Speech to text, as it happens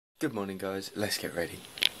Good morning guys, let's get ready.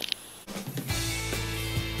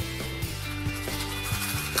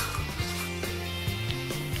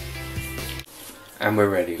 And we're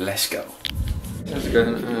ready, let's go. How's it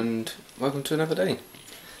going and welcome to another day.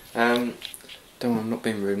 Don't worry, I'm not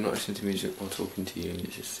being rude, I'm not listening to music while talking to you,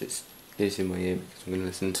 it's in my ear because I'm going to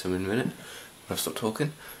listen to them in a minute when I stop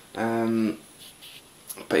talking.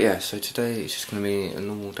 But yeah, so today it's just going to be a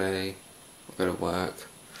normal day. I'll go to work.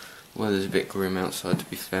 Weather's a bit grim outside, to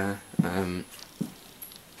be fair.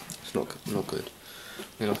 It's not good.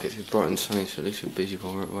 I like it to be bright and sunny, so at least we're busy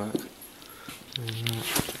while we're at work.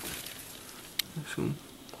 That's all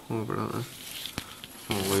horrible like that.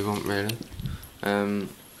 Not what we want really.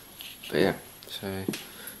 But yeah, so it's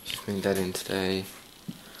just been dead in today.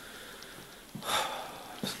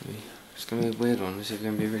 It's gonna be a weird one. This is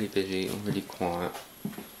gonna be really busy and really quiet.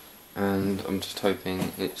 And I'm just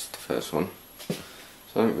hoping it's the first one.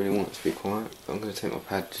 So I don't really want it to be quiet, but I'm going to take my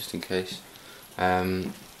pad just in case. So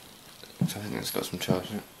I think it's got some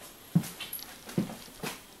charge in it.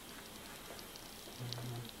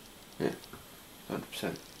 Yeah, 100%.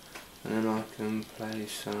 And then I can play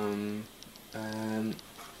some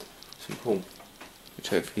pool, which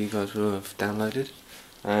hopefully you guys will have downloaded.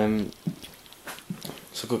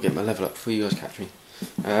 So I've got to get my level up before you guys catch me.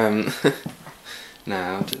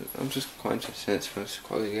 Now I'm just quite interested in it, so it's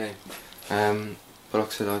quite a good game. But like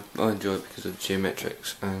I said, I enjoy it because of the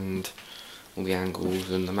geometrics and all the angles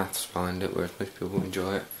and the maths behind it, whereas most people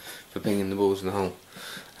enjoy it for pinging the balls in the hole.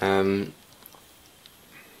 But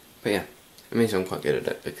yeah, it means I'm quite good at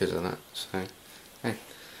it because of that, so hey,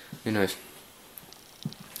 who knows.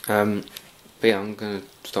 But yeah, I'm going to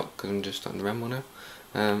stop because I'm just starting to ramble now,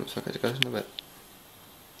 so I'll catch you guys in a bit.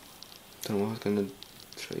 Don't know what I was going to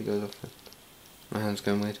show you guys off then. My hand's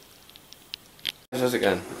going weird. How's it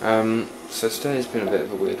going? So today's been a bit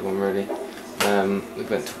of a weird one really. We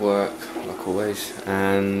went to work like always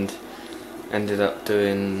and ended up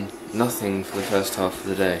doing nothing for the first half of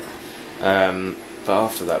the day. But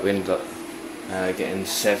after that we ended up getting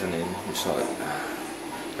 7 in, which is like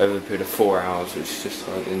over a period of 4 hours, which is just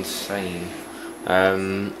like insane.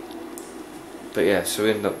 But yeah, so we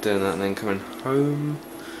ended up doing that and then coming home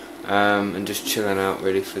and just chilling out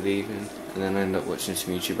really for the evening, and then I ended up watching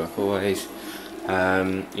some YouTube like always.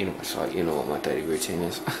 You know, it's like, you know what my daily routine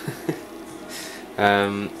is.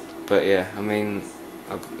 But yeah, I mean,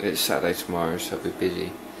 it's Saturday tomorrow, so I'll be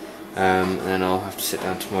busy. And then I'll have to sit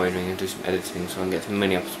down tomorrow evening and do some editing so I can get as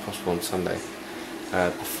many up as possible on Sunday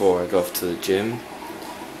before I go off to the gym,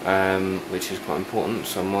 which is quite important.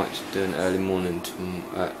 So I might do an early morning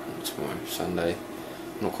tomorrow, Sunday.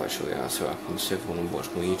 I'm not quite sure yet. I'll see what happens. See if I want to watch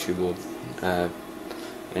more YouTube or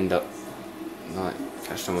end up like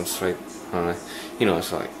catch someone sleep. I don't know. You know,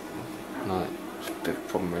 it's like it's a bit of a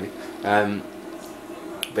problem really.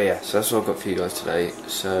 But yeah, so that's all I've got for you guys today.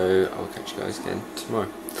 So I'll catch you guys again tomorrow.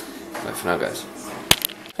 Bye for now, guys.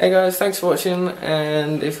 Hey guys, thanks for watching,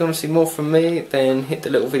 and if you want to see more from me, then hit the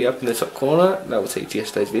little video up in the top corner. That will take you to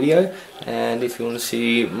yesterday's video. And if you want to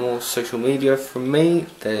see more social media from me,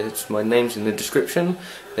 there's my name's in the description.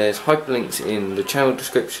 There's hyperlinks in the channel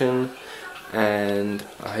description. And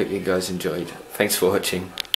I hope you guys enjoyed. Thanks for watching.